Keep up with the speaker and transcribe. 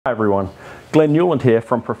Hi everyone, Glenn Newland here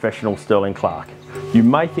from Professional Sterling Clark. You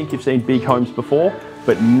may think you've seen big homes before,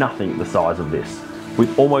 but nothing the size of this.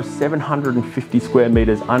 With almost 750 square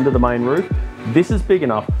metres under the main roof, this is big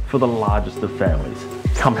enough for the largest of families.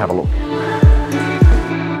 Come have a look.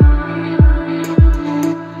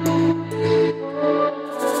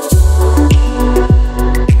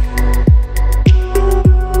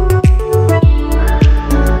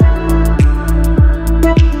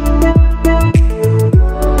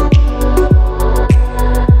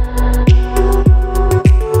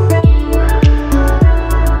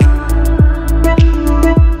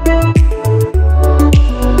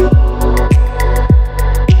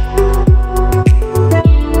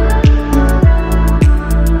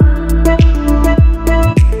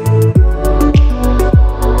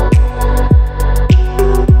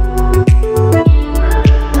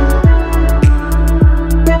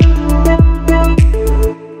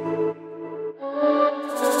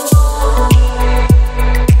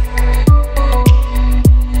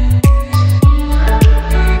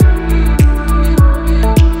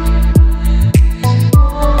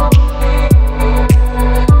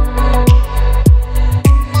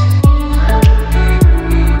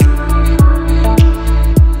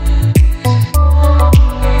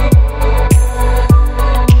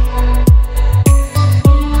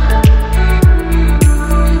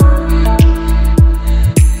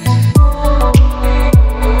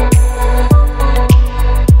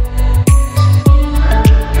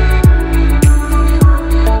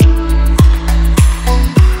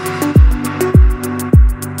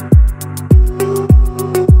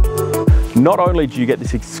 Not only do you get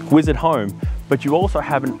this exquisite home, but you also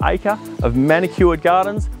have an acre of manicured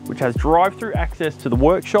gardens, which has drive-through access to the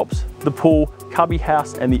workshops, the pool, cubby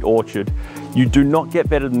house, and the orchard. You do not get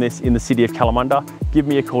better than this in the city of Kalamunda. Give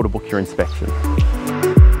me a call to book your inspection.